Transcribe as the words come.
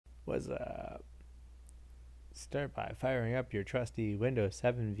was start by firing up your trusty Windows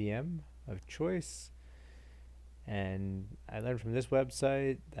 7 VM of choice. And I learned from this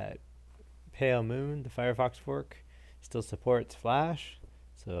website that Pale Moon, the Firefox fork, still supports Flash.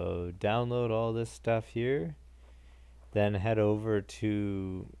 So download all this stuff here. Then head over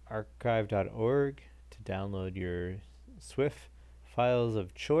to archive.org to download your SWF files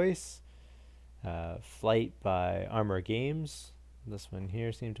of choice. Flight by Armor Games. This one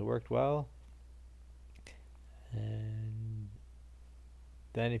here seemed to work well. And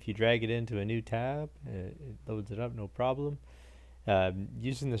then if you drag it into a new tab, it loads it up, no problem.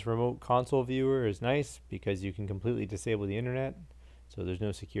 Using this remote console viewer is nice because you can completely disable the internet, so there's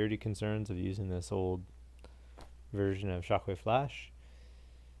no security concerns of using this old version of Shockwave Flash.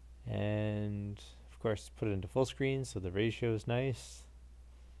 And of course put it into full screen so the ratio is nice,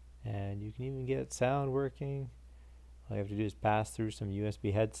 and you can even get sound working. All you have to do is pass through some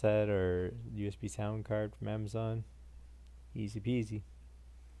USB headset or USB sound card from Amazon. Easy peasy.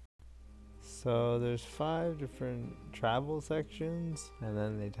 So there's 5 different travel sections, and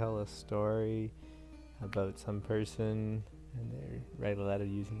then they tell a story about some person, and they write a letter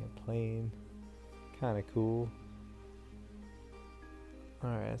using a plane. Kind of cool.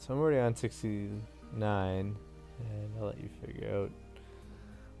 Alright, so I'm already on 69, and I'll let you figure out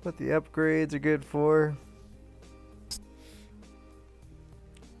what the upgrades are good for.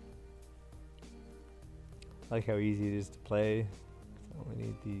 I like how easy it is to play. So we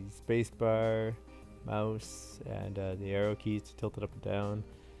need the spacebar, mouse, and the arrow keys to tilt it up and down.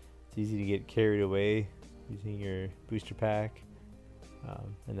 It's easy to get carried away using your booster pack,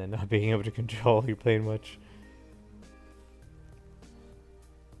 and then not being able to control your plane much.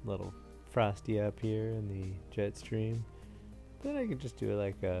 Little frosty up here in the jet stream. Then I can just do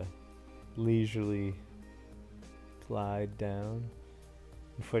like a leisurely glide down.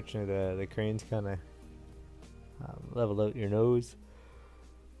 Unfortunately, the crane's kind of level out your nose,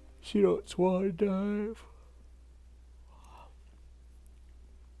 so you don't swan dive.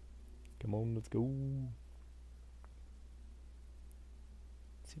 Come on, let's go.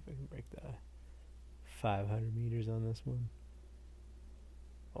 Let's see if I can break the 500 meters on this one.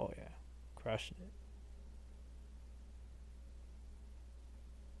 Oh yeah, crushing it.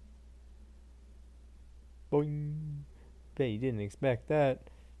 Boing! Bet you didn't expect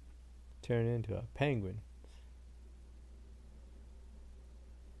that. Turn into a penguin.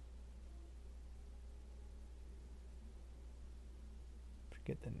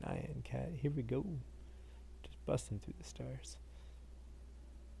 Forget the Nyan cat. Here we go. Just busting through the stars.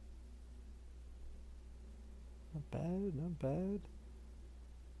 Not bad, not bad.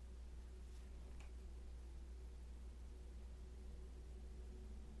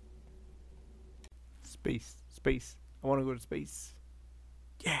 Space, space. I want to go to space.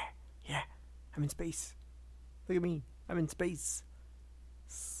 Yeah, yeah. I'm in space. Look at me. I'm in space.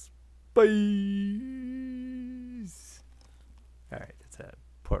 Space. Alright, that's a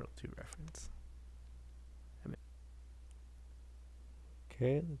Portal 2 reference.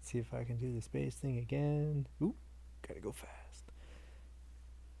 Okay, let's see if I can do the space thing again. Ooh, gotta go fast.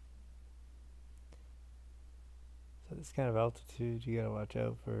 So this kind of altitude, you gotta watch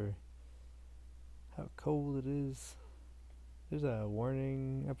out for how cold it is. There's a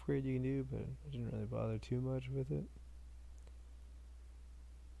warning upgrade you can do, but I didn't really bother too much with it.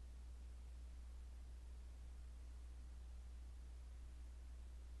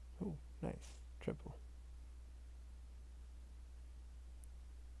 Oh, nice. Triple.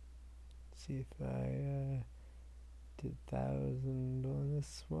 See if I did 1,000 on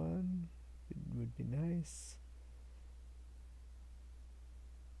this one. It would be nice.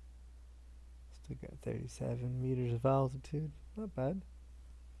 Still got 37 meters of altitude. Not bad.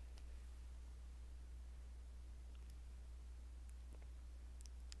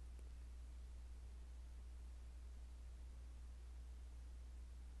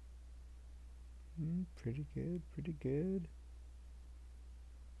 Pretty good, pretty good.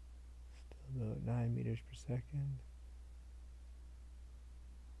 Still about 9 meters per second.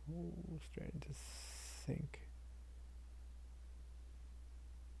 Oh, starting to sink.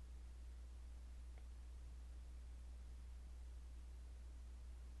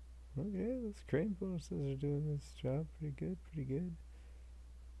 Okay, those crane bonuses are doing this job pretty good, pretty good.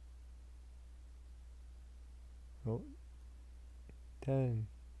 Oh, 10,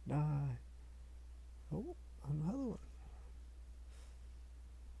 9. Oh, another one.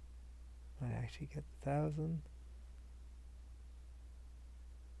 Might actually get 1,000.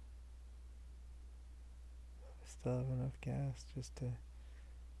 I still have enough gas just to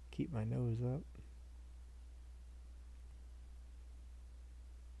keep my nose up.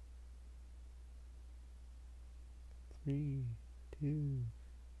 3, 2,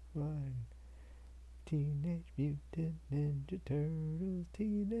 1. Teenage Mutant Ninja Turtles,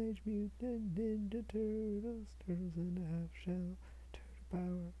 Teenage Mutant Ninja Turtles, turtles in a half shell, turtle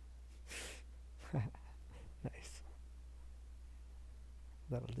power. Nice.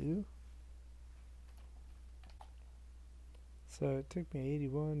 That'll do. So it took me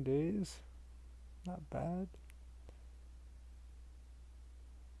 81 days. Not bad.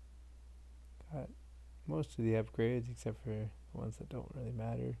 Got most of the upgrades except for the ones that don't really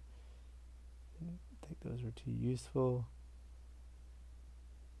matter. Didn't think those were too useful.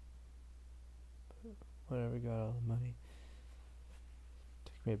 But whatever, got all the money.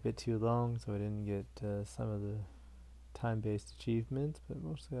 Took me a bit too long, so I didn't get some of the time-based achievements, but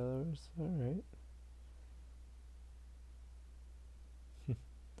most of the others, alright.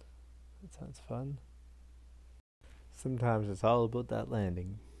 That sounds fun. Sometimes it's all about that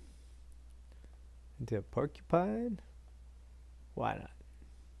landing. Into a porcupine? Why not?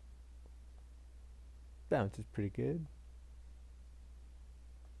 Bounce is pretty good.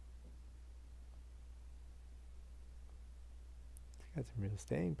 It's got some real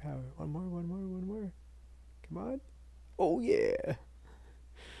staying power. One more, one more, one more. Come on. Oh yeah!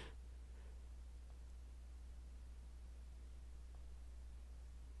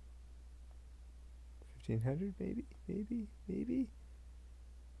 $1,500 maybe, maybe, maybe.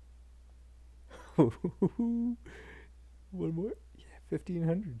 One more? Yeah,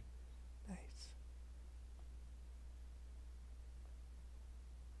 1,500. Nice.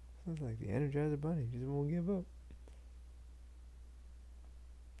 Sounds like the Energizer Bunny just won't give up.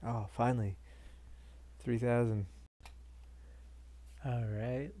 Oh, finally. 3,000.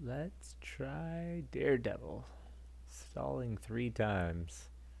 Alright, let's try Daredevil. Stalling 3 times.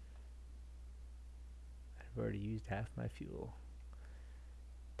 I've already used half my fuel.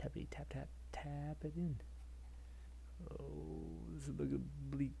 Tappity tap tap tap it in. Oh, this is looking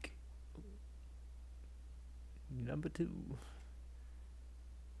bleak. Number 2.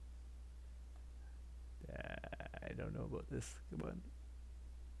 I don't know about this. Come on.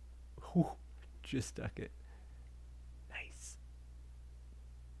 Whew, just stuck it. Nice.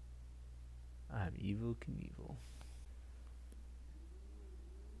 I'm Evil Knievel.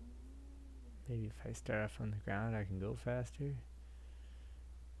 Maybe if I start off on the ground I can go faster.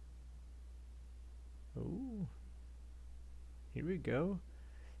 Ooh. Here we go.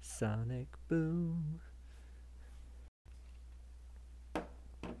 Sonic Boom.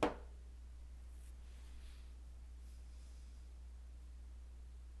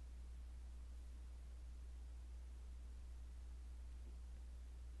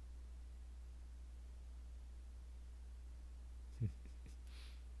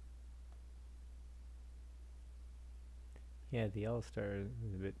 Yeah, the All-Star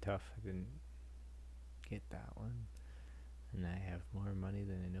is a bit tough. I didn't get that one. And I have more money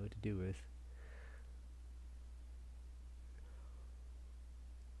than I know what to do with.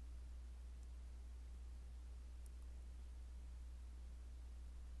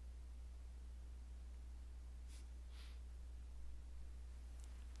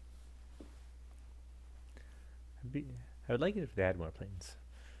 I would like it if they had more planes.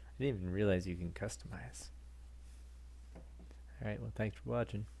 I didn't even realize you can customize. Alright, well thanks for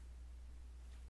watching.